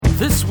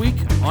This week,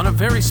 on a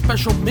very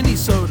special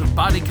mini-sode of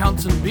Body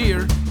Counts and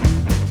Beer,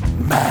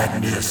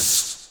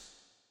 Madness.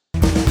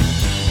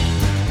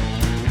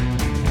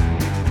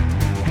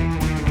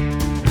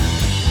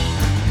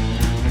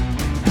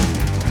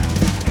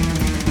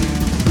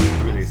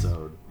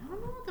 Minisode. I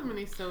don't know what the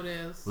mini-sode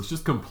is. Let's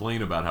just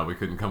complain about how we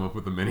couldn't come up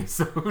with a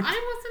mini-sode. I wasn't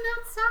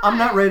outside. I'm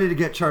not ready to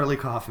get Charlie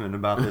Kaufman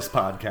about this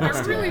podcast.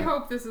 I really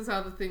hope this is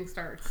how the thing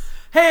starts.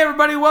 Hey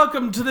everybody,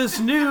 welcome to this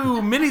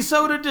new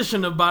mini-sode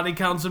edition of Body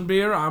Counts and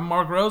Beer. I'm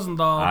Mark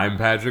Rosenthal. I'm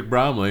Patrick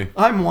Bromley.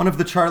 I'm one of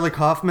the Charlie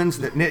Kaufmans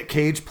that Nick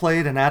Cage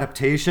played in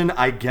adaptation.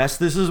 I guess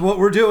this is what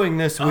we're doing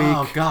this week.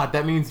 Oh god,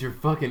 that means you're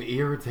fucking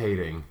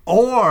irritating.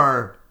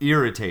 Or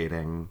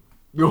irritating.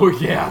 Oh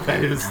yeah,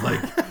 that is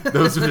like,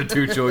 those are the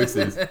two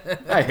choices.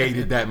 I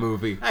hated that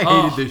movie. I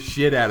hated the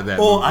shit out of that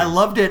Oh, movie. I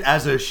loved it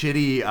as a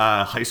shitty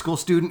high school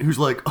student who's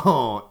like,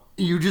 oh,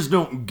 you just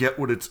don't get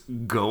what it's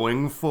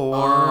going for.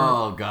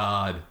 Oh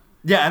god.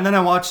 Yeah, and then I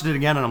watched it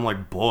again and I'm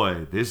like,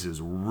 boy, this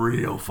is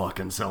real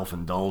fucking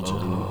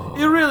self-indulgent.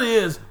 It really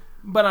is,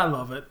 but I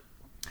love it.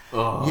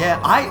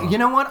 Yeah, you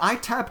know what? I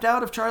tapped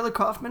out of Charlie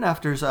Kaufman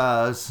after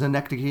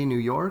Synecdoche, New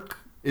York.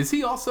 Is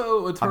he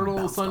also Eternal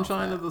bounced off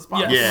Sunshine that. of the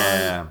Spotless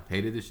Yes. Mind? Yeah.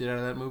 Hated the shit out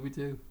of that movie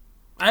too.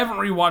 I haven't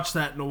rewatched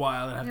that in a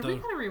while. I have Yeah, to we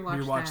gotta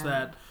rewatch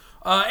that.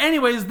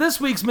 Anyways, this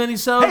week's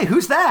mini-sode... Hey,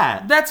 who's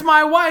that? That's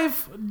my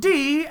wife,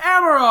 Dee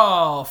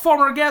Amaral,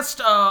 former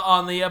guest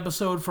on the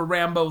episode for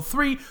Rambo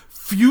 3,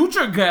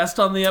 future guest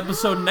on the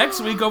episode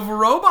next week of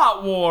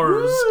Robot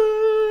Wars.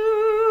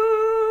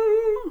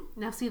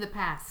 Now see the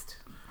past.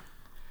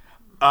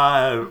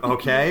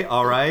 Okay,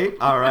 all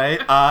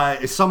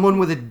right. Someone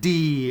with a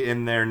D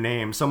in their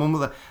name. Someone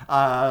with a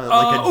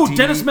like a D.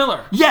 Dennis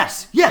Miller.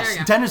 Yes, There you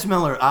go. Dennis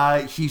Miller.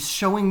 He's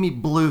showing me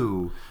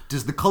blue.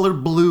 Does the color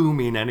blue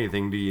mean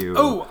anything to you?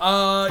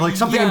 Like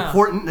something yeah.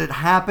 important that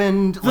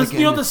happened. Like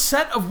The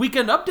set of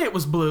Weekend Update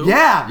was blue.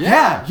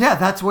 Yeah,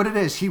 that's what it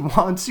is. He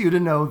wants you to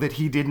know that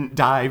he didn't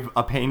die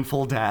a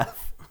painful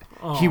death.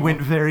 He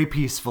went very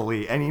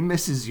peacefully, and he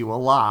misses you a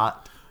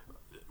lot.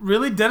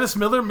 Really? Dennis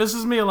Miller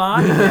misses me a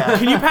lot?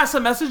 Can you pass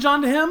a message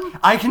on to him?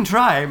 I can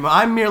try.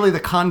 I'm merely the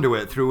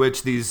conduit through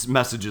which these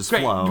messages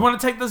Great. flow. You want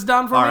to take this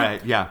down for All me?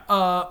 right,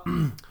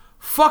 yeah.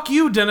 Fuck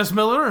you, Dennis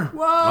Miller.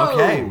 Whoa!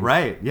 Okay,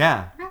 right,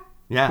 yeah.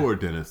 Poor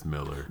Dennis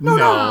Miller.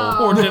 No.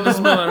 Poor Dennis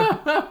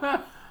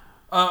Miller.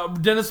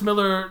 Dennis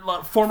Miller,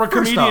 former First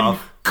comedian,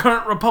 off-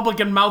 current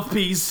Republican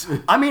mouthpiece.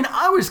 I mean,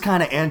 I was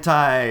kind of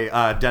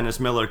anti Dennis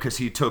Miller because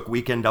he took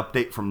Weekend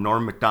Update from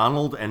Norm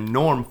Macdonald, and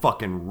Norm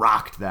fucking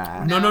rocked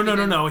that.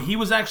 No. He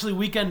was actually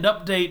Weekend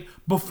Update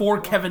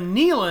before Kevin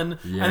Nealon,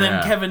 and then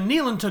Yeah. Kevin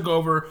Nealon took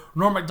over.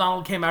 Norm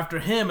Macdonald came after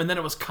him, and then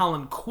it was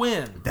Colin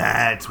Quinn.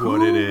 That's what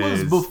Who it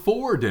is. was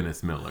before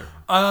Dennis Miller?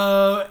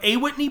 A.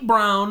 Whitney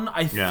Brown,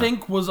 I Yeah.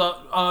 think, was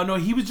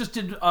he was just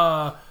did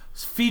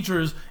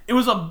features. It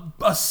was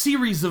a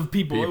series of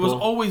people. It was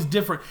People? always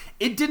different.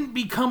 It didn't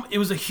become. It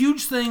was a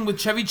huge thing with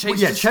Chevy Chase.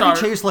 Yeah, to Chevy start.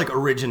 Chase like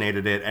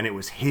originated it, and it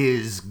was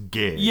his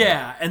gig.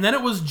 Yeah, and then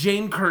it was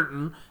Jane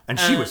Curtin. And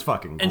she was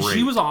fucking And great.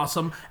 she was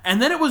awesome.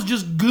 And then it was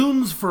just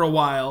Goons for a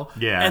while.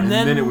 Yeah. And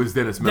And then it was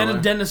Dennis Miller.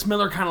 Then Dennis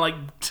Miller kind of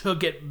like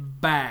took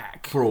it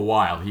back. For a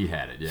while, he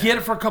had it. Yeah. He had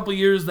it for a couple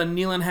years, then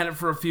Nealon had it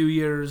for a few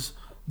years,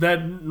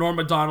 then Norm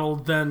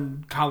Macdonald,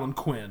 then Colin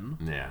Quinn.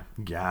 Yeah.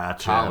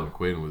 Gotcha. Colin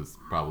Quinn was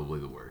probably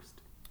the worst.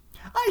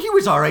 He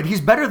was alright. He's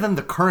better than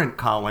the current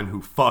Colin,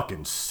 who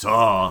fucking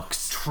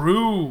sucks.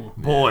 True.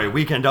 Boy,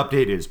 Weekend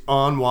Update is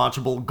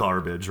unwatchable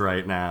garbage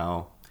right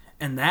now.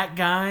 And that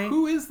guy,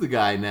 Who is the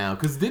guy now?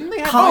 Because didn't they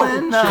have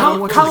Colin,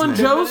 what's his Colin name?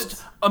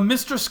 Jost,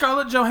 Mr.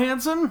 Scarlett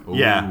Johansson.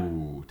 Yeah.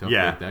 Ooh, tough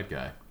Yeah. break that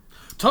guy.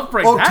 Tough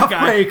break, Oh, that tough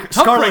guy. break,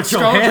 Scarlett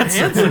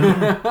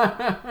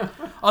Johansson.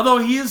 Although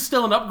he is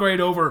still an upgrade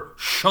over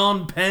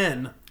Sean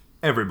Penn.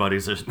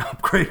 Everybody's an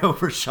upgrade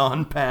over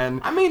Sean Penn.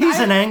 I mean, he's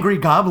an angry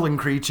goblin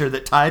creature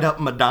that tied up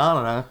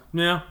Madonna.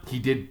 Yeah. He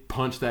did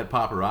punch that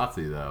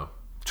paparazzi, though.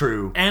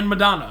 True. And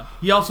Madonna.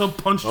 He also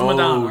punched Oh,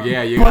 Madonna.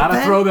 yeah, you But gotta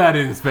then- throw that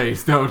in his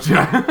face, don't you?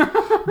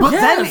 But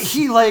then Yes.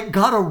 he like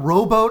got a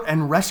rowboat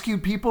and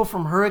rescued people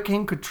from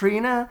Hurricane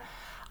Katrina.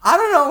 I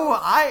don't know.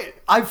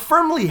 I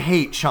firmly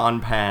hate Sean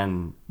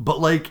Penn, but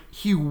like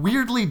he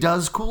weirdly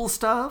does cool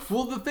stuff.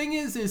 Well, the thing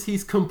is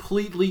he's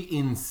completely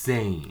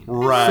insane.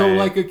 Right. So,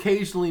 like,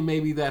 occasionally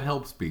maybe that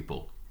helps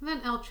people. And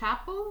then El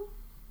Chapo?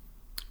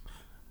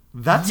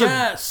 That's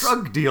Yes. a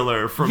drug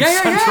dealer from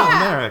Yeah. Central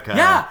America.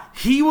 Yeah,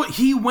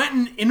 he went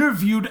and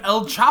interviewed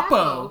El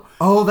Chapo.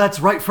 Oh, that's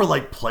right, for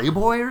like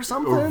Playboy or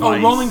something. Or Oh,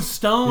 Vice. Rolling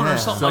Stone Yeah. or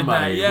something Somebody,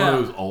 like that. Yeah. one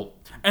of those alt.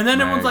 And then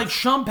everyone's mags. like,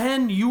 Sean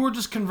Penn, you were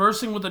just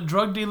conversing with a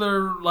drug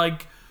dealer,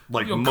 like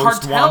Like you know,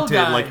 most cartel wanted,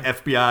 guy. like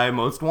FBI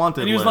most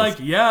wanted. And he was list.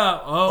 like, yeah,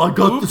 I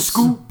got oops. the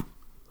scoop.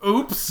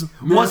 Oops.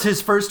 Was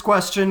his first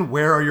question,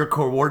 where are your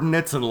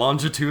coordinates and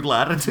longitude,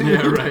 latitude?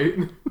 Yeah,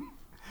 right.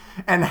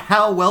 And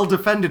how well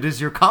defended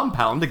is your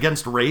compound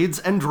against raids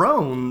and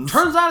drones?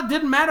 Turns out it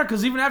didn't matter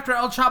because even after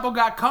El Chapo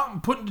got caught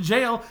and put into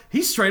jail,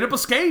 he straight up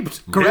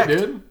escaped. Correct. Yeah,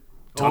 dude.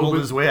 tunneled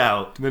his way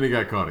out. Then he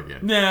got caught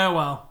again. Yeah,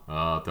 well,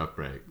 Oh, tough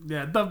break.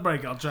 yeah, tough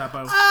break, El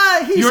Chapo.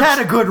 He's had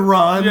a good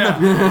run. Yeah.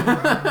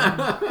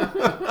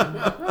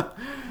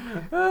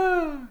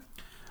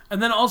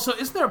 And then also,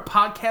 isn't there a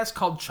podcast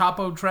called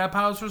Chapo Trap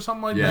House or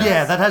something like that?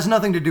 Yeah, that has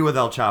nothing to do with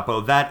El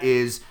Chapo. That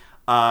is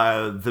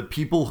the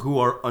people who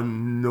are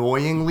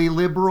annoyingly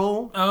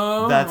liberal.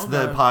 Oh, that's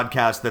the okay.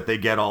 podcast that they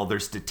get all their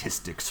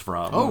statistics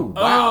from. Oh,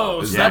 wow.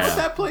 Oh, Is so that that's-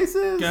 what that place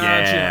is? Gotcha.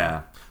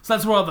 Yeah. So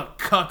that's where all the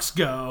cucks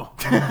go.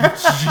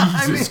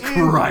 Jesus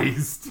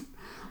Christ.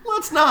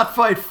 Let's not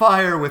fight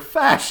fire with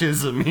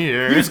fascism You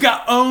here. just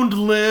got owned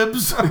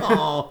libs.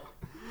 Oh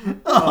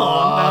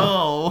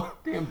no.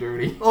 Damn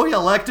dirty. Oh, you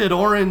elected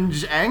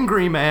Orange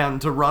Angry Man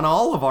to run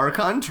all of our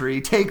country.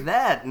 Take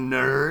that,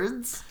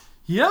 nerds.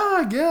 Yeah,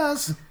 I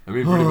guess. I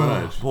mean, pretty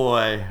much.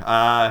 Boy,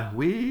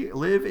 we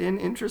live in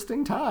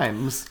interesting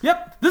times.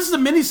 Yep, this is a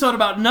mini-sode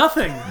about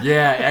nothing.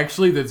 Yeah,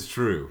 actually, that's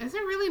true. Is it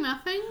really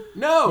nothing?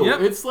 No,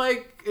 Yep.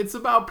 it's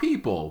about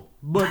people,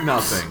 but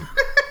nothing.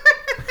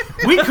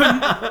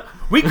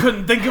 We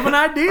couldn't think of an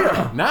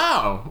idea.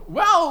 No.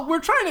 Well, we're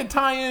trying to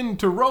tie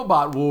into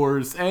Robot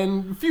Wars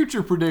and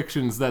future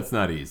predictions. That's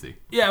not easy.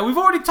 Yeah, we've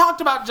already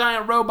talked about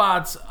giant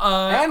robots.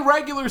 And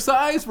regular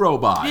size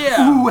robots.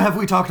 Yeah. Ooh, have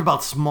we talked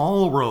about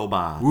small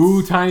robots?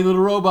 Ooh, tiny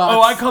little robots.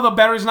 Oh, I call the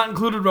batteries not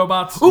included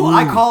robots. Ooh,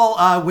 I call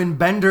when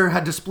Bender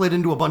had to split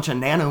into a bunch of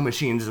nano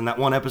machines in that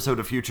one episode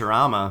of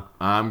Futurama.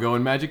 I'm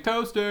going Magic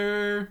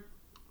Toaster.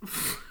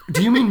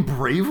 Do you mean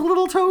Brave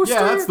Little Toaster?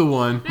 Yeah, that's the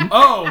one.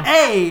 Oh,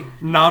 A,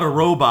 not a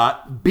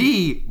robot.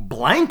 B,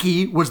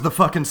 Blanky was the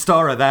fucking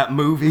star of that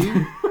movie.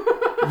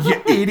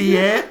 You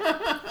idiot.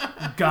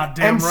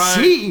 goddamn And right.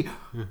 C,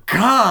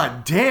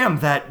 god damn,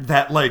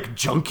 that like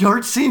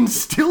junkyard scene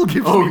still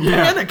gives me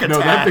panic attacks. No,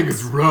 that thing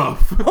is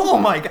rough. Oh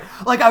my god.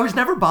 Like, I was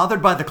never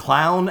bothered by the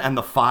clown and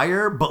the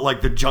fire, but like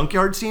the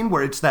junkyard scene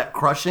where it's that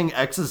crushing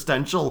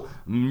existential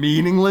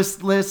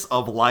meaninglessness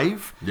of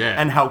life Yeah.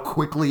 and how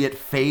quickly it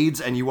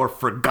fades and you are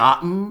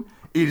forgotten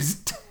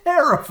is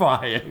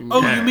terrifying.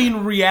 Oh, you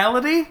mean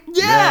reality?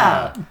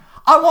 Yeah.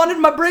 I wanted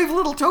my brave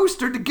little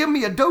toaster to give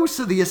me a dose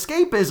of the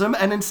escapism,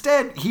 and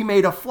instead he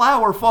made a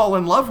flower fall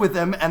in love with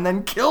him and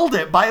then killed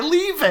it by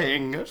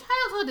leaving.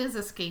 Childhood is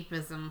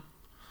escapism.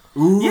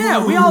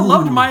 Yeah, we all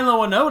loved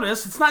Milo and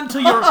Otis. It's not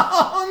until you're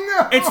Oh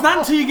no! it's not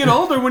until you get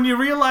older when you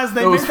realize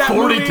they Those made that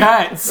 40 movie.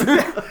 cats.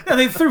 And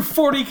they threw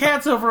 40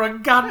 cats over a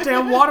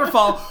goddamn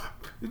waterfall,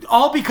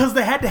 all because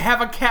they had to have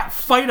a cat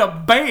fight a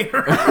bear.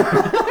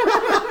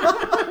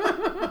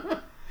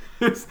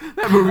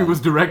 That movie was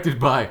directed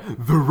by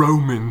the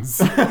Romans.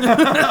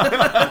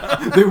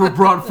 They were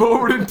brought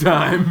forward in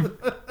time.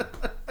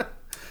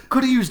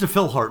 Could have used a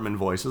Phil Hartman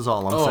voice, is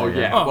all I'm Oh, saying.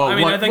 yeah. Oh, Well, I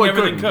mean, I think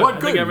everything couldn't? could. What I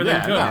think couldn't? everything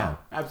Yeah, could. no,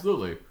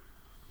 absolutely.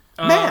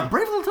 Man,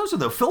 Brave Little Toaster,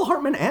 though. Phil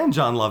Hartman and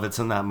John Lovitz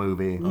in that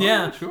movie.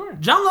 Yeah, sure.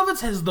 John Lovitz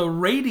has the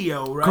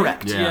radio, right?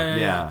 Correct.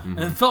 Yeah.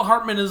 And Phil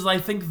Hartman is, I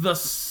think,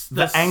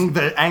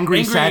 the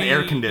Angry, sad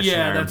air conditioner.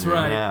 Yeah, that's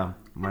right. Yeah.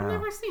 I've Wow.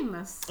 never seen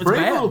this. It's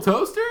Brave bad. Little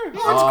Toaster?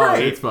 it's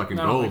great. It's fucking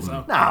I don't think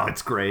golden. so. No,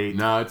 it's great.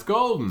 No, it's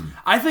golden.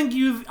 I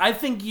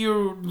think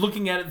you're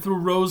looking at it through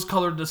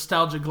rose-colored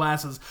nostalgia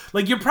glasses.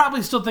 Like you're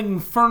probably still thinking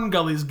Fern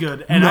Gully's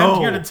good, and No, I'm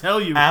here to tell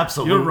you,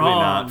 absolutely you're wrong.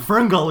 not.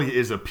 Fern Gully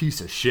is a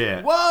piece of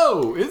shit.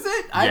 Whoa, is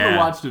it? I haven't Yeah.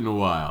 watched it in a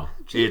while.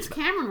 James It's-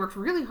 Cameron worked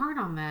really hard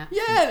on that.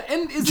 Yeah,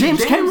 and is James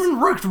it Cameron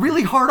worked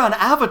really hard on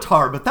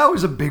Avatar, but that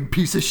was a big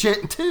piece of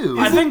shit too.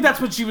 I think that's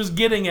what she was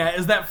getting at,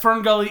 is that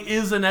Fern Gully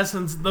is, in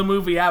essence, the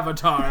movie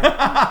Avatar.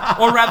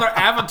 Or rather,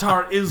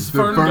 Avatar is The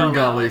Fern Gully.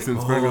 Gully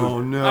since Fern Gully.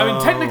 Oh no! I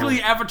mean,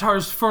 technically,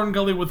 Avatar's Fern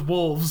Gully with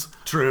wolves.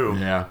 true.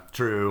 Yeah.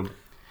 True.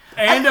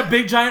 And a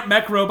big giant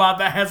mech robot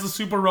that has a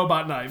super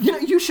robot knife. You know,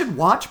 you should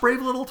watch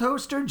Brave Little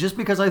Toaster just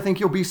because I think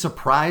you'll be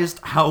surprised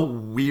how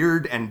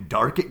weird and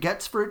dark it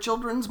gets for a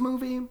children's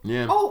movie.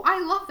 Yeah. Oh, I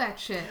love that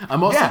shit.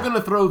 I'm also Yeah. going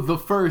to throw the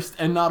first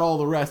and not all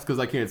the rest because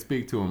I can't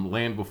speak to him.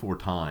 Land Before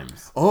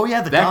Times. Oh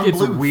yeah, the That Don gets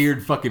Bluth.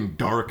 weird fucking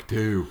dark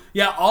too.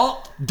 Yeah,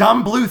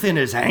 Don Bluth in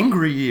his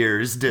angry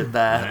years did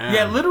that.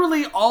 Yeah,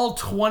 literally all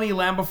 20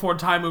 Land Before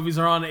Time movies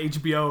are on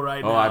HBO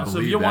right now. Oh, I so if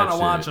believe you that want to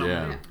shit, watch them.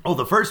 yeah. Oh,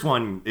 the first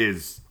one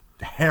is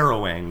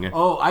harrowing.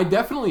 Oh, I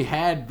definitely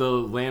had the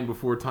Land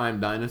Before Time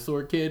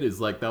dinosaur kid. Is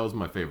like that was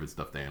my favorite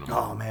stuffed animal.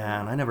 Oh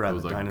man, I never had That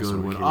was the a dinosaur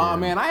good one. kid. Oh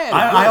man, I had.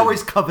 I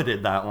always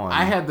coveted that one.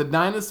 I had the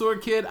dinosaur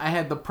kid. I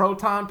had the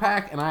proton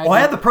pack, and I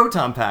had the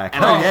Proton Pack.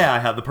 And Oh I- yeah, I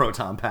had the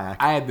Proton Pack.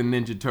 I had the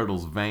Ninja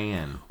Turtles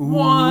van.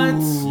 What?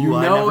 Ooh,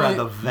 I never had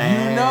the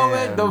van. You know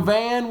it, the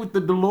van with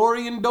the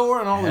DeLorean door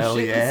and all Hell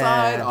the shit yeah.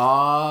 inside.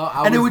 Oh,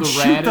 I And it was would the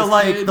shoot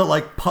raddest kid.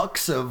 the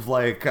pucks of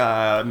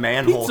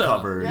manhole Pizza.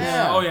 covers.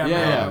 Yeah. Oh, yeah, yeah,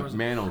 manhole yeah. covers.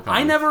 Manhole covers.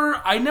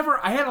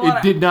 I had a lot It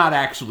of... did not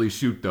actually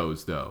shoot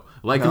those, though.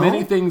 Like No?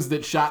 many things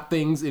that shot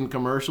things in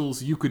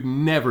commercials, you could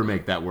never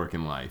make that work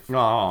in life.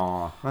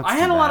 Aw, that's I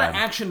had too a lot of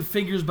bad. action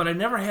figures, but I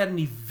never had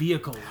any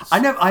vehicles.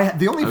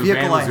 The only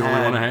vehicle Van I was the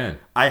only one I had.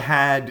 I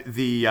had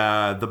the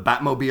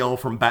Batmobile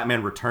from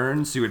Batman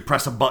Returns. So you would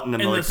press a button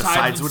and, And like the the sides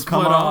sides would would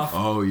come split off. off.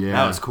 Oh, yeah.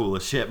 That was cool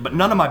as shit. But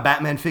none of my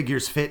Batman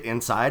figures fit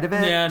inside of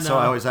it. Yeah, So no.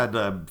 I always had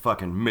to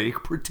fucking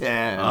make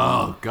pretend.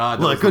 Oh, God.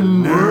 That like was a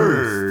the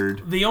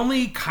worst. nerd. The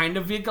only kind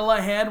of vehicle I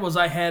had was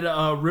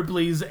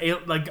Ripley's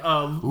like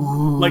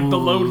the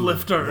load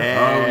lifter.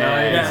 Yeah. Oh, nice.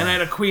 Yeah, and I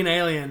had a Queen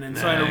Alien, and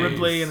so I had a Nice.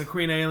 Ripley and a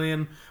Queen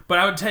Alien. But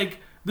I would take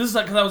this is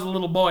like because I was a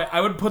little boy.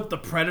 I would put the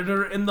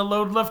Predator in the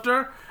load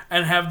lifter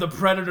and have the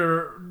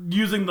Predator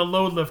using the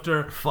load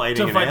lifter Fighting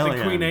to an fight the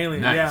alien. Queen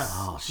Alien. Nice. Yeah,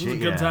 Oh, it was shit, a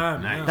good yeah.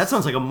 time. Nice. Yeah. That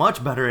sounds like a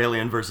much better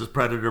Alien versus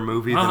Predator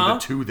movie than Uh-huh. the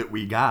two that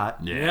we got.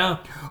 yeah.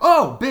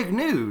 Oh, big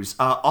news.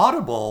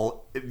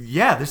 Audible.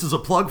 Yeah, this is a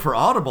plug for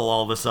Audible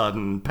all of a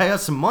sudden. Pay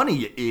us some money,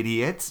 you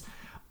idiots.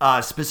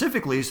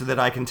 Specifically so that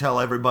I can tell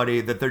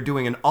everybody that they're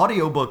doing an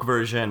audiobook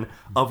version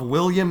of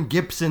William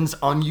Gibson's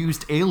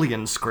unused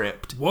Alien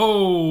script.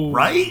 Whoa.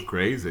 Right?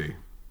 Crazy.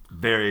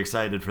 Very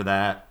excited for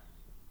that.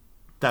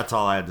 That's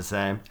all I had to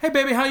say. Hey,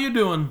 baby, how you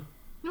doing?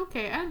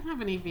 Okay, I didn't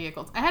have any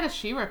vehicles. I had a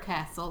She-Ra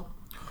castle.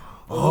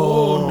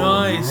 Oh,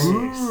 nice.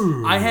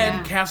 I had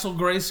Yeah. Castle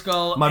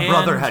Grayskull. My and,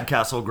 brother had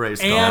Castle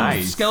Grayskull. and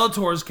Nice.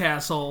 Skeletor's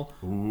castle.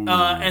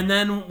 And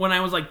then when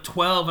I was like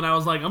 12 and I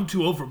was like, I'm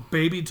too old for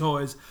baby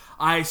toys,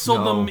 I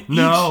sold them each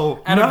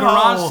at a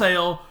garage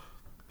sale,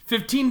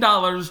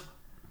 $15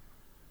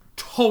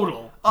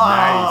 total.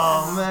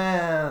 Oh,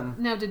 man.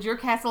 Now, did your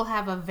castle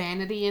have a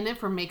vanity in it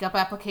for makeup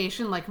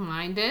application like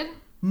mine did?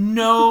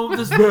 No,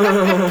 this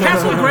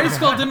Castle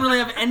Grayskull didn't really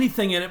have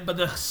anything in it, but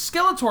the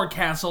Skeletor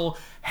castle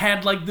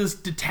had like this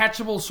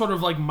detachable sort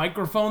of like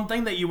microphone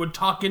thing that you would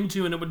talk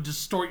into and it would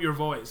distort your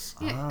voice.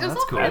 Yeah, it was that's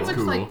all cool. pretty That's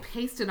much cool. like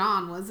pasted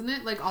on, wasn't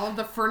it? Like all of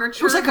the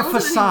furniture. It was like a Wasn't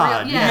any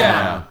facade. real-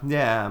 Yeah.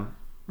 Yeah.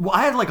 Well,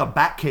 I had like a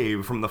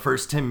Batcave from the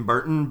first Tim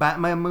Burton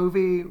Batman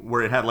movie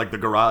where it had like the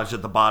garage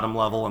at the bottom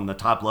level and the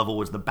top level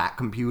was the Bat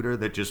computer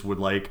that just would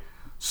like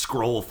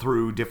scroll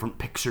through different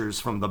pictures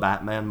from the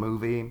Batman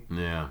movie.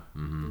 Yeah.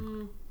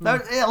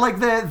 Like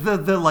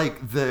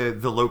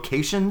the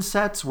location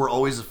sets were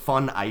always a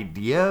fun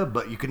idea,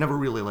 but you could never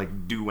really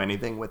like do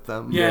anything with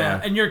them. Yeah,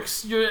 and your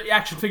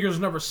action figures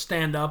never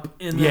stand up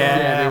in the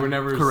Yeah, they were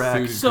never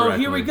correct. So suited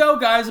here we correctly. go,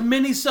 guys.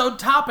 Mini-sode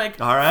topic.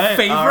 All right,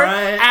 Favorite all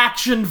right.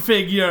 action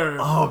figure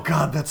Oh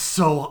god, that's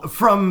so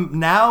from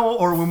now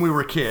or when we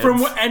were kids.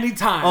 from any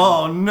time.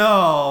 Oh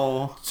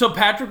no. So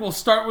Patrick, we'll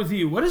start with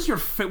you. What is your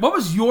what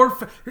was your?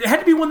 It had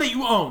to be one that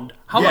you owned.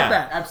 How Yeah, about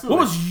that? absolutely.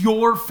 What was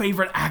your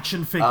favorite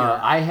action figure?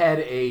 I had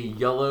a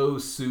yellow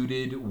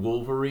suited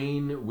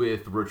Wolverine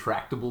with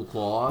retractable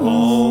claws.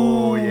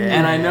 Oh yeah.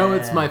 And I know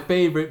it's my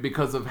favorite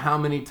because of how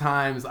many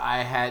times I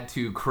had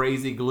to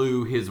crazy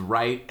glue his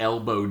right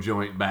elbow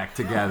joint back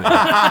together.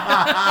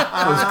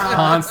 I was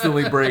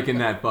constantly breaking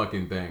that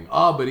fucking thing.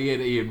 Oh, but he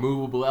had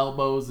movable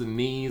elbows and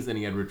knees, and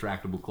he had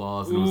retractable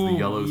claws, and it was the Ooh,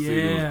 yellow suit.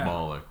 It was yeah.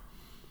 baller.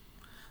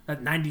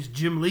 That 90s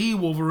Jim Lee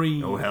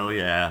Wolverine. Oh hell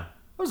yeah.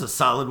 That was a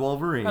solid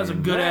Wolverine. That was a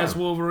good ass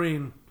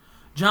Wolverine.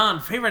 John,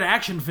 favorite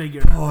action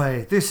figure?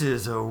 Boy, this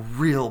is a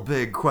real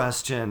big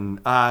question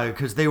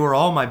because they were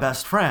all my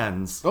best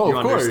friends. Oh, you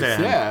of course,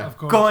 understand? yeah. Of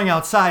course. Going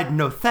outside,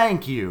 no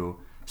thank you.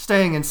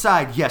 Staying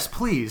inside, yes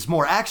please.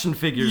 More action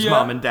figures, Yeah.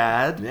 Mom and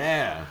Dad.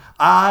 Yeah.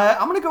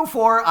 I'm gonna go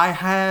for I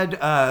had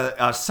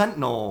a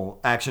Sentinel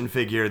action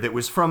figure that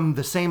was from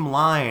the same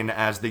line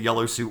as the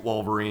yellow suit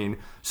Wolverine,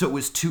 so it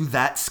was to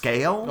that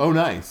scale. Oh,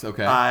 nice.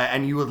 Okay.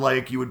 And you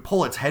would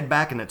pull its head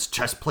back and its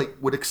chest plate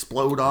would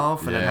explode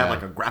off and it had Yeah.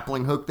 like a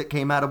grappling hook that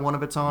came out of one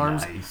of its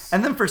arms. Nice.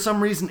 And then for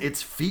some reason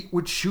its feet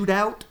would shoot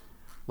out.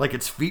 Like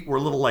its feet were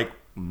little like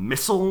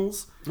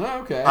missiles.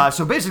 Oh, okay.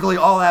 So basically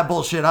all that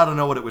bullshit, I don't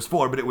know what it was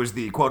for, but it was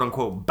the quote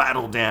unquote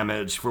battle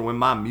damage for when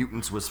my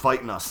mutants was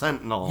fighting a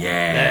Sentinel.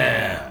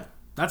 Yeah.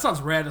 That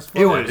sounds rad as fuck.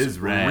 It was is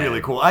rad.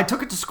 really cool. I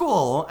took it to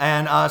school,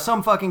 and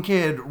some fucking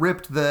kid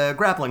ripped the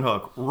grappling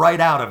hook right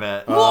out of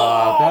it.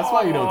 That's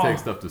why you don't take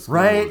stuff to school.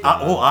 Right?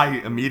 John.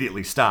 I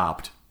immediately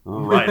stopped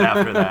right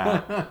after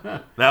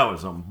that. That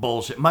was some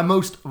bullshit. My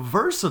most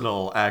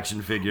versatile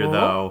action figure,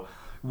 though,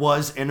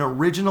 was an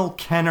original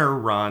Kenner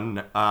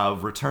run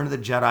of Return of the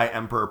Jedi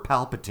Emperor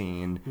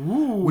Palpatine,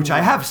 which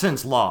I have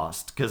since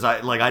lost because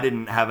I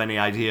didn't have any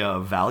idea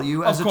of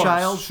value as Of a course,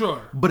 child.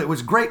 sure. But it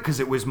was great because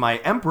it was my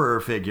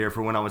Emperor figure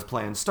for when I was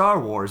playing Star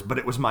Wars, but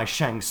it was my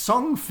Shang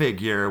Tsung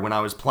figure when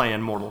I was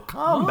playing Mortal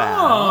Kombat.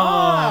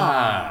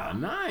 Ah,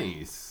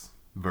 nice.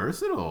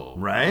 Versatile.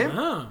 Right?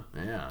 Huh.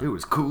 Yeah. It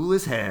was cool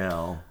as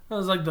hell. That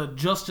was like the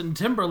Justin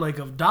Timberlake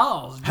of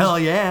dolls. Just Hell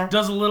yeah.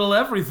 does a little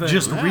everything.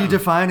 Just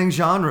redefining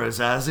genres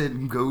as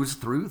it goes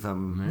through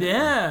them.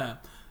 yeah.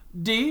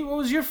 D, what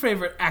was your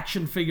favorite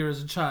action figure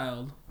as a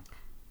child? I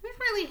didn't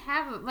really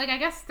have like I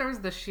guess there was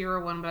the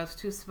She-Ra one, but I was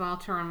too small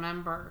to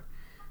remember.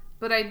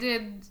 But I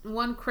did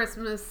one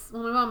Christmas.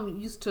 Well, my mom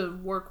used to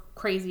work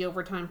crazy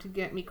overtime to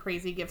get me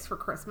crazy gifts for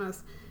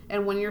Christmas.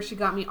 And one year she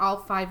got me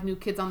all 5 New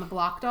Kids on the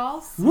Block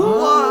dolls.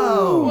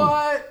 Whoa!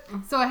 What?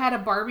 So I had a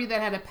Barbie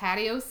that had a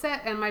patio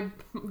set, and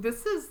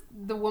this is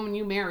the woman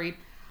you married.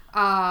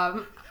 I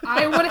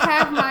would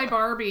have my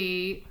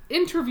Barbie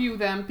interview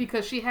them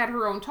because she had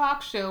her own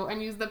talk show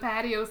and use the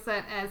patio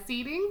set as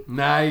seating.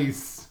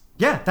 Nice.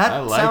 Yeah, that I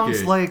like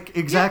sounds it. like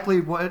exactly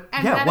what.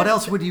 And Yeah, that what is-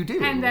 else would you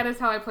do? And that is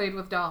how I played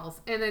with dolls.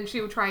 And then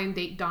she would try and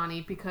date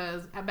Donnie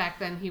because back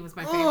then he was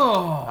my favorite.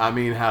 Oh, I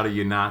mean, how do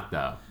you not,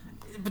 though?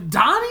 but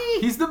Donnie?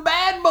 He's the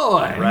bad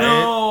boy. Right?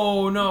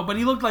 No, but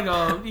he looked like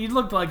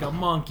a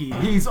monkey.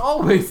 He's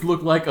always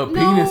looked like a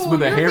penis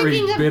with a you're hairy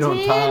thinking of bit on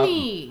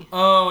top.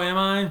 Oh, am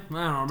I? I don't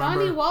remember.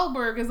 Donnie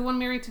Wahlberg is the one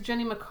married to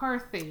Jenny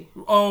McCarthy.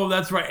 Oh,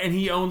 that's right. And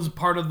he owns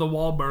part of the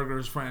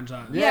Wahlburgers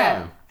franchise.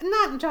 Yeah.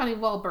 Not Johnny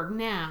Wahlberg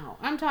now.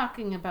 I'm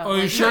talking about Oh,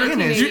 you like sure? In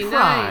his 1989.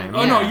 prime.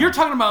 Oh Yeah. no, you're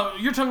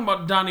talking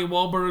about Donnie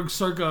Wahlberg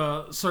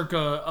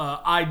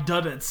circa I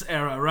Duddits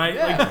era, right?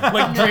 Yeah.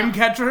 Like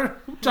Dreamcatcher,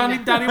 Donnie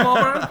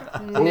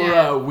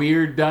Wahlberg. Or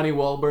weird Donnie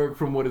Wahlberg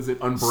from, what is it,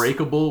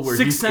 Unbreakable? Where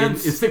Sixth he's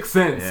Sense. In, Sixth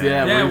Sense, yeah,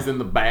 Yeah. where he's in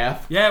the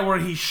bath. Yeah, where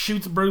he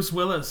shoots Bruce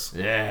Willis.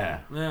 Yeah.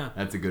 Yeah,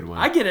 That's a good one.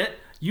 I get it.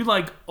 You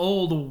like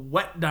old,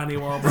 wet Donnie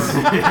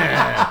Wahlberg.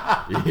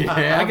 yeah,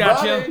 I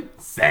got buddy. you.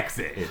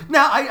 Sexy.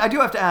 Now, I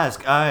do have to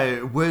ask,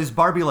 was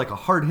Barbie like a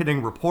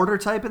hard-hitting reporter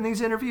type in these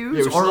interviews?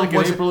 Yeah, was she like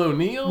an April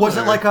O'Neil? Was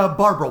it or- like a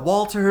Barbara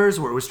Walters,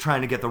 where it was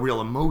trying to get the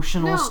real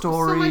emotional No,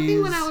 stories? so my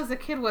thing when I was a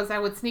kid was I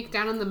would sneak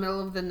down in the middle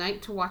of the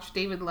night to watch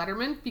David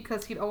Letterman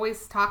because he'd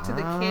always talk to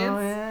the kids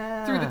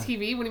yeah. through the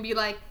TV when he'd be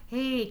like,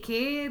 "Hey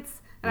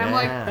kids," and I'm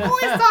Yeah. like, "Oh,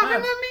 he's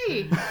talking to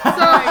me." So,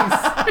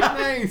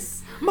 Nice.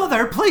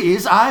 Mother,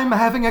 please, I'm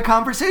having a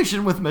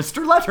conversation with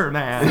Mr.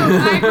 Letterman.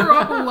 so I grew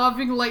up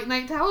loving late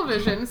night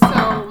television.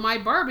 So my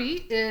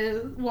Barbie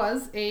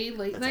was a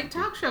late night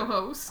talk show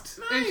host,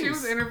 and she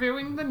was Nice.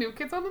 interviewing the New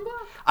Kids on the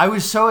Block. I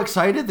was so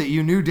excited that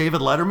you knew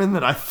David Letterman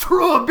that I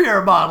threw a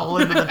beer bottle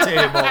into the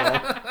table.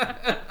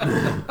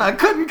 I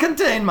couldn't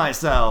contain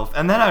myself.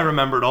 And then I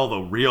remembered all the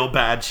real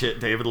bad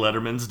shit David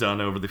Letterman's done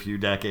over the few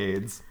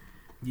decades.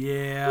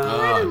 Yeah.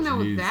 I didn't know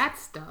jeez. that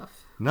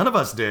stuff. None of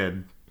us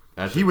did.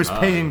 That's He was a-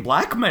 paying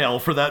blackmail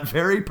for that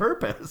very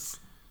purpose.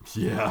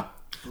 Yeah.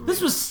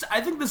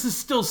 I think this is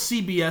still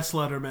CBS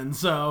Letterman,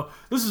 so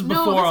this is No,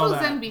 before this all was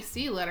that.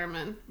 NBC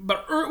Letterman.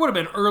 But it would have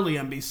been early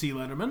NBC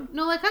Letterman.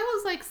 No, like I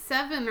was like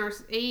 7 or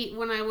 8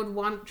 when I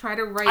would try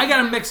to write. I got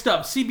him- them mixed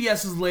up.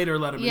 CBS is later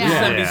Letterman.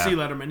 Yeah. This is Yeah. NBC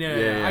Letterman. Yeah,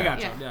 Yeah. I got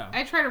Yeah. you. Yeah.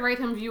 I tried to write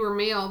him viewer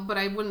mail, but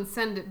I wouldn't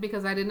send it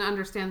because I didn't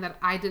understand that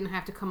I didn't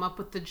have to come up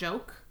with the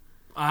joke.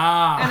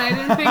 And I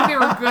didn't think they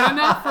were good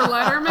enough for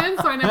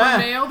Letterman, so I never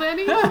mailed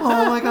any.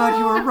 Oh my god,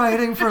 you were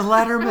writing for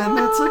Letterman.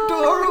 That's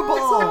adorable.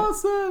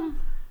 That's awesome.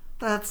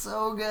 That's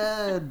so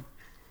good.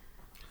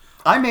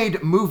 I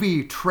made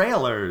movie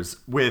trailers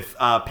with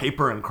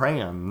paper and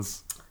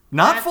crayons.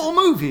 Not full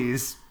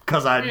movies,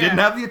 because I didn't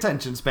Yeah. have the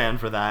attention span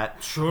for that.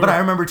 Sure. But I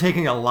remember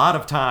taking a lot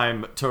of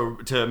time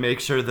to make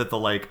sure that the,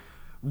 like,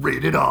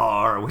 rated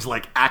R was,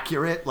 like,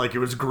 accurate. Like, it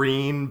was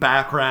green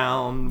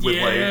background with,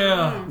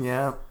 Yeah. like...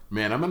 Yeah.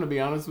 Man, I'm going to be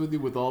honest with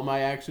you, with all my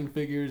action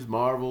figures,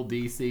 Marvel,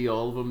 DC,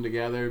 all of them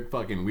together,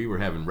 fucking, we were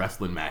having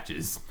wrestling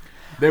matches.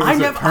 There was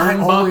a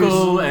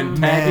turnbuckle and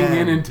tagging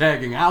in and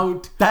tagging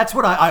out. That's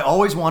what I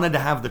always wanted to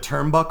have the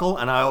turnbuckle,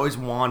 and I always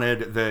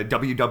wanted the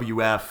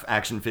WWF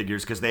action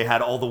figures because they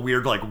had all the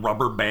weird, like,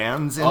 rubber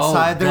bands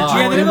inside their God. joints.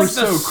 Yeah, they They had were like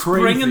the so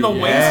spring in the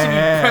crazy. waist, and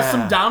you press Yeah.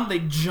 them down, they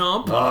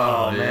jump.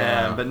 Oh, yeah.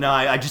 man. But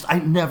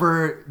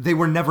no, they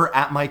were never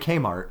at my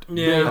Kmart.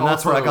 Yeah. And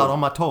that's where I Also got all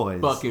my toys.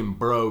 Fucking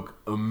broke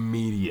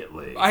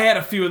immediately. I had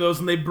a few of those,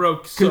 and they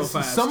broke so Because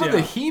fast. some of yeah.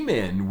 the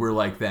He-Men were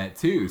like that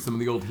too. Some of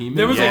the old He-Men.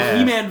 There was Yeah. a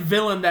He-Man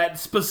villain that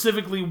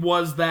specifically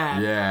was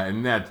that. Yeah,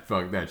 and that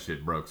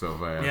shit broke so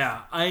fast. Yeah.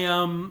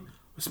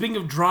 Speaking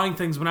of drawing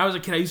things, when I was a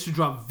kid, I used to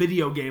draw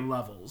video game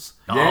levels.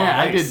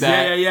 Yeah, I nice. did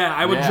that. Yeah.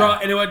 I would Yeah. draw,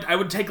 and I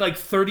would take like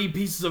 30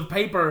 pieces of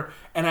paper,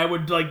 and I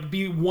would like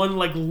be one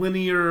like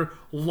linear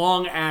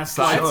long ass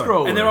Side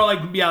scroller. and they were like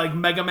like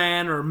Mega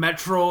Man or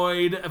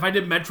Metroid. If I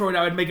did Metroid,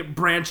 I would make it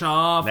branch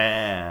off.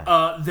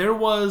 Nah. There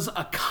was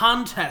a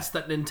contest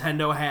that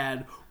Nintendo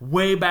had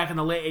way back in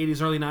the late 80s,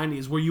 early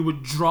 90s, where you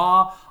would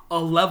draw a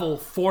level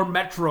for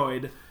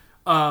Metroid.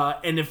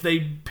 And if they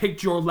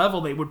picked your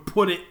level, they would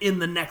put it in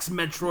the next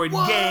Metroid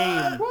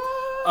game.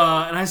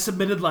 And I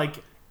submitted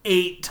like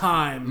 8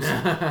 times,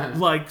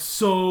 like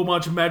so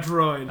much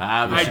Metroid. The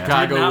I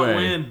Chicago did not way.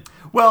 win.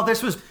 Well,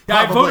 this was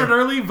Yeah, I probably... voted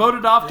early,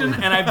 voted often,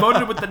 and I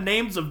voted with the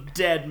names of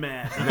dead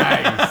men.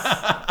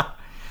 Nice.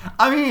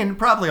 I mean,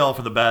 probably all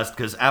for the best,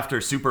 because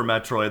after Super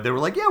Metroid, they were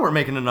like, yeah, we're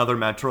making another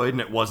Metroid, and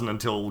it wasn't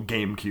until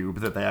GameCube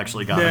that they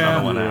actually got Yeah,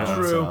 another one yeah. out.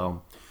 True.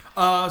 So.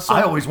 So,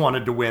 I always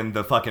wanted to win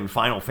the fucking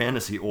Final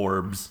Fantasy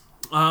orbs.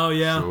 oh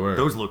yeah. Sure.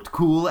 Those looked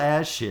cool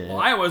as shit. Well,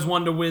 I always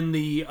wanted to win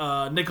the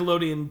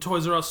Nickelodeon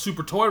Toys R Us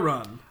Super Toy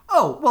Run.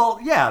 Oh, well,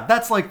 yeah,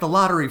 that's like the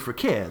lottery for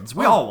kids.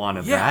 We all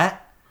wanted yeah.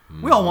 that.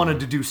 We all wanted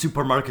to do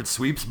supermarket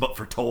sweeps, but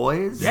for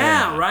toys.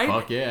 Yeah, right?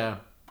 Fuck yeah.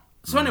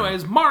 So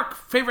anyways, Mark,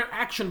 favorite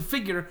action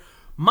figure.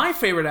 My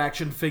favorite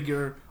action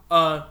figure,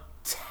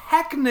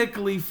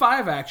 technically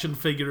 5 action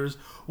figures,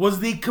 was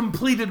the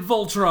completed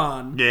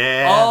Voltron.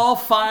 Yeah. All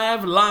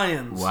 5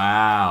 lions.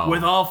 Wow.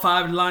 With all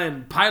 5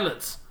 lion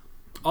pilots.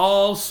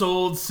 All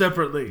sold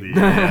separately.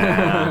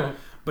 Yeah.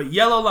 But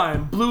yellow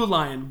lion, blue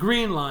lion,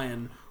 green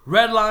lion,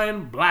 red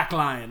lion, black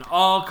lion,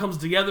 all comes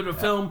together to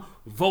film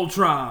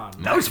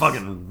Voltron. That was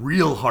fucking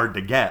real hard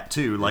to get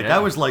too. Like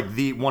that was like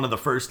one of the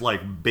first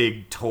like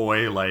big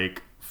toy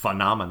like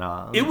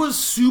phenomena. It was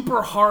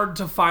super hard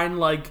to find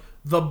like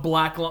the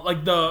black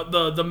like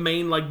the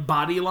main like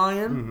body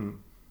lion. Mm-hmm.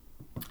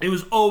 It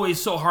was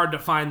always so hard to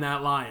find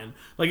that lion.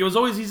 Like it was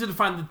always easy to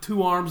find the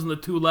 2 arms and the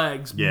 2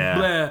 legs. Yeah.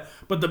 Bleh.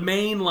 But the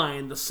main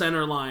lion, the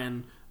center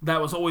lion,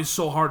 that was always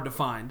so hard to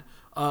find.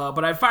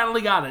 But I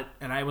finally got it,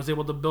 and I was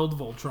able to build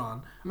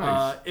Voltron.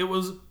 Nice. It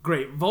was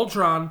great.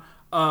 Voltron.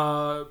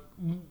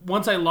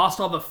 Once I lost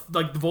all the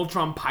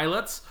Voltron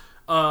pilots,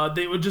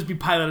 they would just be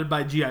piloted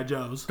by G.I.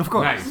 Joes. of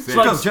course. Nice. It's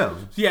Go Joe.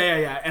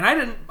 Yeah. And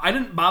I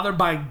didn't bother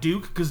buying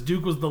Duke because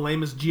Duke was the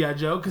lamest G.I.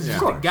 Joe because he's Yeah.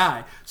 just a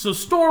guy. So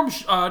Storm,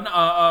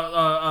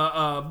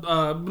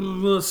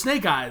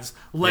 Snake Eyes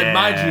led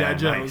my G.I.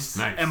 Joes,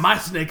 nice. and my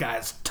Snake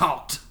Eyes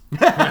talked.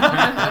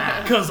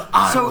 Because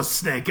I was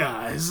Snake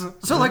Eyes.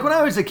 So like when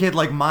I was a kid,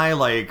 like my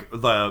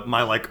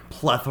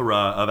plethora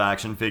of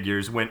action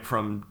figures went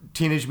from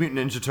Teenage Mutant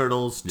Ninja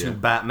Turtles to Yeah.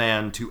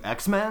 Batman to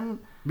X-Men.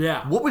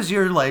 Yeah. What was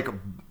your like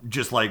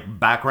just like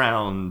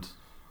background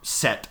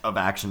set of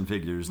action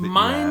figures that you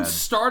Mine had?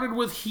 started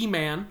with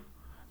He-Man,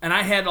 and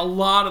I had a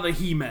lot of the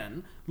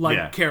He-Men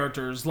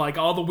characters, like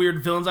all the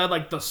weird villains. I had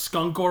like the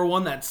Skunkor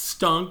one that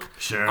stunk.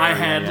 Sure, I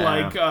had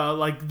yeah.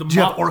 like the. Did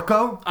you have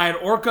Orko? I had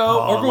Orko.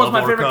 Oh, Orko was love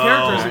my favorite Orko.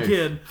 character as a Nice.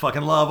 kid.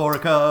 Fucking love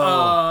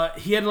Orko.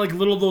 He had like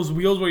little those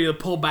wheels where you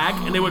pull back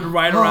and they would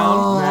ride around.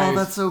 Oh, Nice.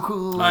 that's so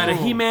cool. I had a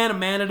He-Man, a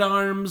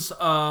Man-at-Arms.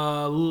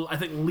 I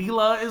think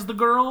Leela is the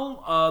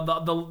girl.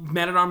 The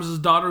Man-at-Arms' is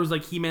daughter, who's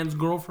like He-Man's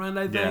girlfriend,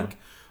 I think.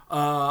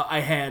 I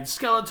had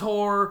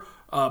Skeletor,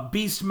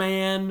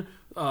 Beastman,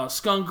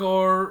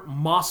 Skunkor,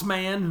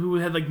 Mossman, who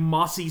had like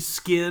mossy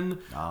skin.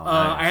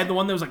 nice. I had the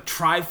one that was like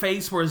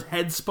Tri-Face, where his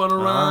head spun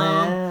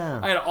around. yeah.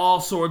 I had all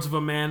sorts of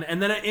them, man.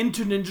 And then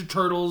into Ninja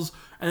Turtles,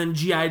 and then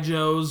G.I.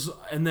 Joes,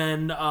 and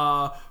then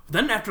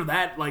after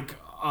that, like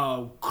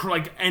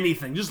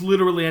anything, just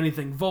literally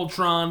anything.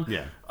 Voltron.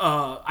 Yeah.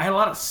 I had a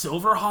lot of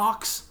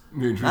Silverhawks.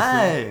 Interesting.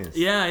 Nice.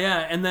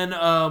 Yeah, and then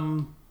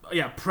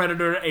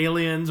Predator,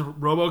 Aliens,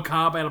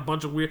 RoboCop. I had a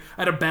bunch of weird.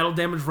 I had a battle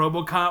damage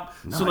RoboCop.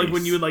 So like when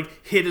Nice. you would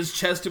like hit his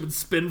chest, it would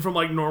spin from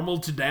like normal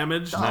to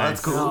damage. Oh,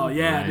 that's cool. Oh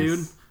yeah, Nice.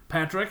 dude.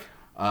 Patrick.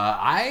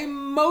 I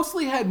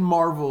mostly had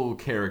Marvel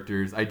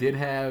characters. I did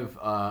have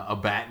a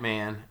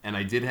Batman, and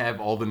I did have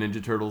all the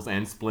Ninja Turtles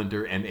and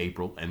Splinter and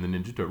April and the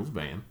Ninja Turtles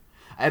van.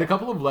 I had a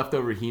couple of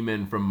leftover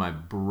He-Men from my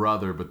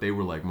brother, but they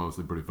were like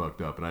mostly pretty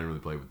fucked up, and I didn't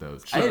really play with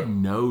those. I had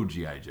no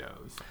G.I.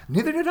 Joes.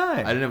 Neither did I.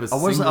 I didn't have a I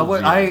wasn't- single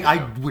I G.I.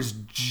 Joe. was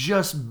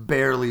just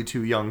barely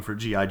too young for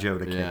G.I. Joe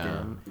to kick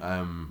Yeah.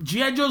 in.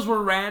 GI Joes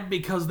were rad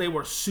because they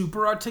were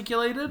super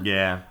articulated.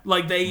 Yeah.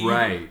 Like they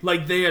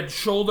had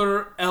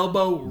shoulder,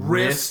 elbow,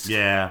 wrist,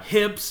 Yeah.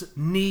 hips,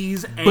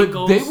 knees, But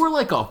ankles. they were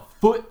like a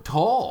foot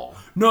tall.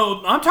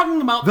 No, I'm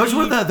talking about Those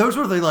were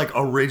the like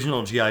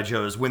original G.I.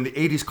 Joes. When the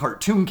 80s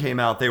cartoon came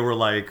out, they were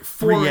like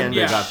 3 ends.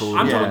 Yeah, got the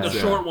I'm little talking ones, the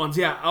yeah. short ones.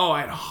 Yeah. Oh,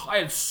 I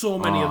had so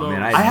many of those.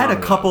 man, I had none a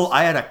of couple. those.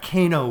 I had a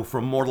Kano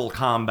from Mortal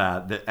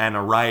Kombat and a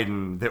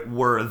Raiden that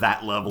were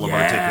that level of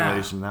Yeah.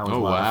 articulation. That was a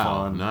lot of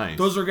fun. Nice.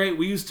 Those are great.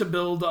 We used to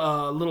build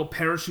little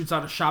parachutes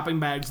out of shopping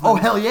bags. Oh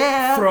then hell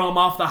yeah! Throw them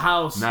off the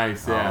house.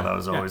 Nice, Oh, yeah. that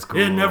was always cool.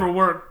 It never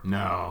worked.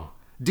 No.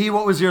 D,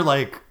 what was your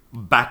like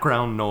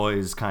background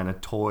noise kind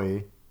of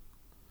toy?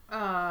 What?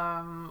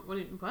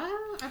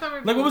 I thought we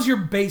were Like, what was your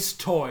base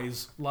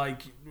toys?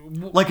 Like,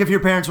 Like if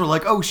your parents were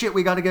like, "Oh shit,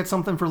 we got to get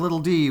something for little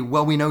D."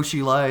 Well, we know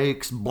she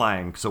likes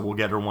blank, so we'll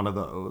get her one of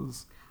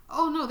those.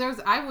 Oh no,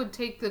 I would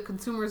take the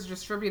Consumers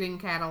Distributing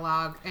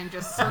catalog and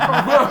just circle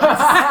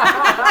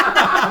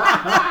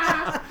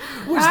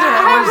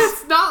I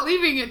was not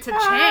leaving it to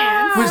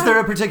chance. Was there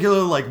a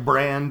particular like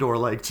brand or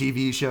like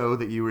TV show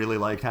that you really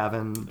liked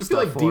having? I feel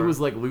like Dee was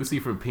like Lucy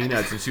from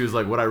Peanuts, and she was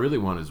like, "What I really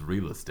want is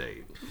real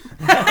estate."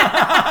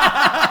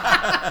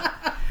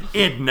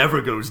 It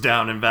never goes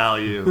down in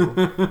value.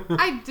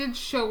 I did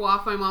show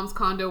off my mom's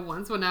condo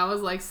once when I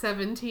was like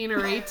 17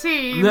 or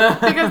 18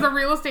 because the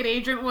real estate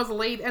agent was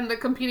late and the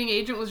competing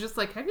agent was just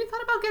like, "Have you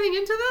thought about getting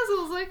into this?"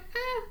 I was like,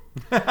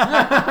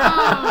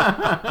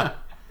 I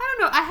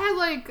don't know. I had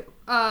like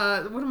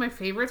one of my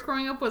favorites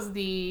growing up was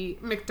the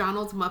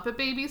McDonald's Muppet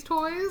Babies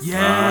toys.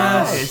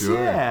 yes. Nice, sure.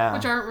 yeah.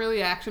 Which aren't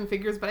really action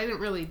figures, but I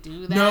didn't really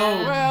do that.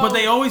 No, but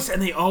they always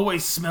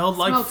smelled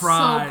like Smelled so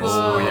fries. good.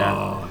 Oh yeah.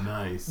 Oh,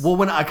 nice. Well,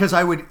 because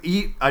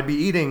I'd be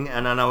eating,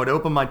 and then I would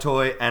open my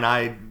toy, and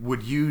I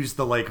would use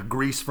the like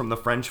grease from the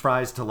French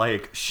fries to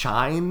like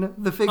shine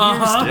the figures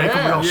to make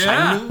them real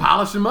shiny.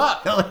 Polish them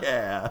up. Hell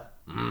yeah!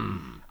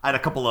 I had a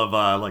couple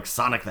of like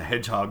Sonic the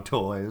Hedgehog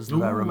toys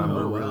that I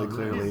remember really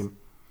clearly.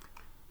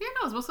 Yeah,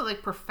 no, it was mostly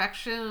like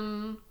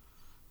Perfection.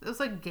 it was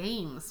like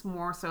games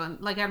more so, and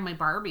like I had my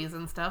Barbies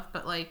and stuff,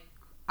 but like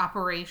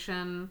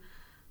Operation.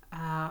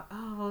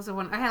 What was the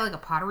one? I had like a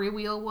pottery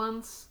wheel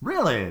once.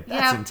 Really?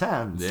 That's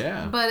intense.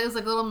 Yeah. But it was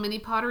like a little mini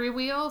pottery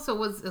wheel,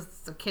 so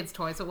it's a kid's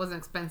toy, so it wasn't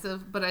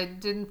expensive. But I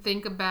didn't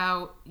think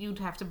about you'd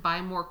have to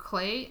buy more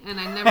clay, and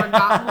I never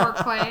got more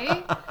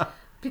clay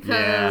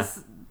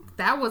because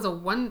that was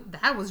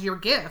your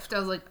gift. I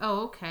was like,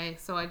 oh, okay.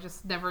 So I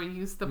just never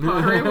used the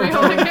pottery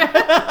wheel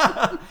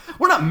again.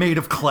 We're not made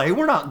of clay.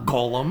 We're not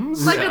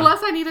golems. Like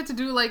unless I needed to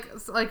do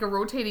like a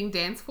rotating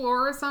dance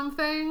floor or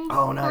something.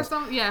 Oh, nice. Or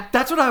something. Yeah.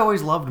 That's what I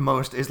always loved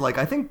most is like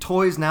I think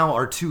toys now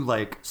are too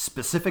like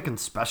specific and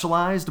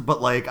specialized,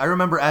 but like I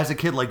remember as a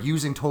kid like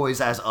using toys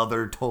as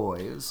other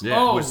toys.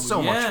 Yeah. It was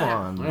so much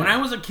fun. When I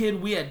was a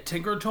kid, we had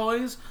Tinker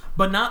Toys,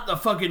 but not the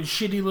fucking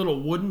shitty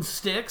little wooden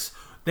sticks.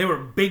 They were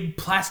big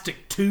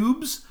plastic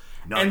tubes.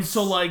 Nice. And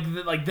so, like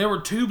there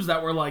were tubes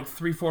that were like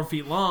 3-4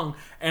 feet long,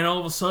 and all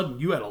of a sudden,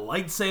 you had a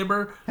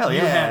lightsaber. Hell you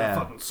yeah. had a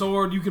fucking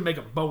sword. You could make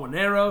a bow and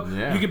arrow.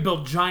 Yeah. You could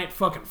build giant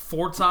fucking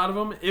forts out of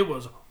them. It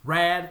was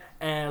rad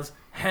as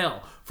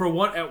hell.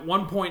 At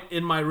one point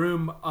in my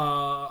room,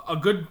 a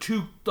good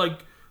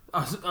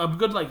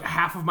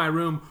half of my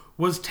room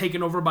was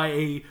taken over by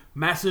a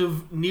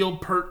massive Neil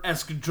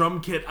Peart-esque drum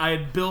kit I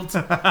had built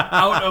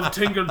out of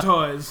Tinker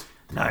Toys.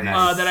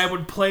 Nice. That I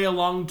would play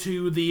along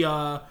to the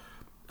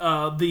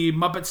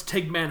Muppets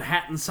Take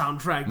Manhattan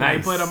soundtrack that I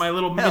Nice. played on my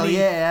little Hell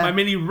yeah. my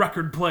mini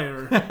record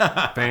player.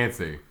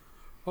 Fancy.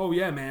 Oh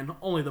yeah, man,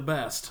 only the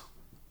best.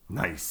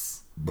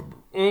 Nice.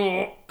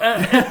 So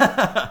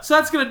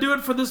that's gonna do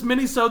it for this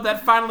mini-sode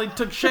that finally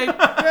took shape.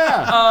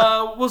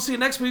 We'll see you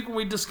next week when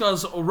we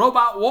discuss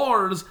Robot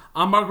Wars.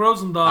 I'm Mark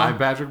Rosenthal. I'm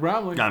Patrick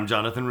Bromley. I'm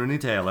Jonathan Rooney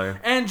Taylor.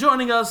 And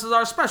joining us is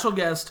our special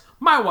guest,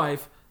 my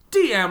wife,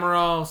 Dee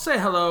Amaral. Say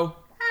hello.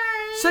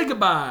 Hi. Say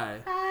goodbye.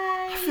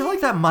 I feel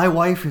like that my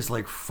wife is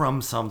like from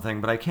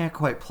something, but I can't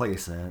quite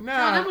place it. John,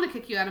 I'm gonna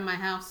kick you out of my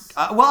house.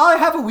 Well, I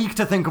have a week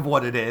to think of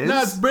what it is.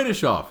 No, it's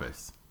British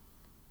Office.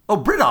 Oh,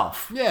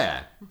 Britoff.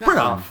 Yeah.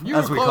 Britoff, You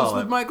as were we close call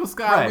with it. Michael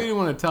Scott. Right. We didn't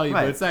want to tell you,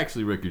 Right. but it's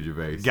actually Ricky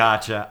Gervais.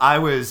 Gotcha. I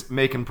was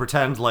making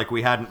pretend like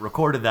we hadn't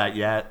recorded that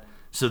yet,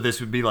 so this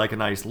would be like a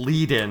nice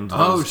lead-in to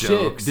Oh, those shit.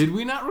 jokes. Did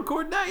we not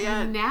record that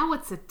yet? Now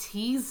it's a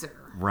teaser.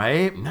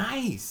 Right?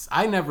 Nice.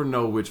 I never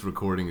know which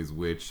recording is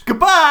which.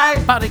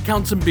 Goodbye! Body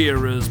Counts and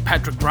Beer is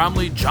Patrick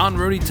Bromley, John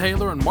Rooney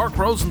Taylor, and Mark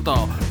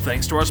Rosenthal.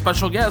 Thanks to our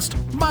special guest,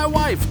 my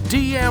wife,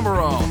 Dee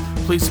Amaral.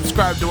 Please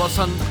subscribe to us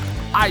on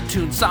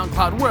iTunes,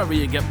 SoundCloud, wherever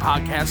you get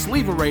podcasts.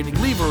 Leave a rating,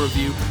 leave a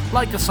review,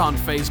 like us on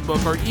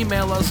Facebook, or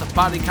email us at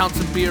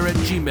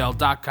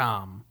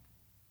bodycountsandbeer@gmail.com.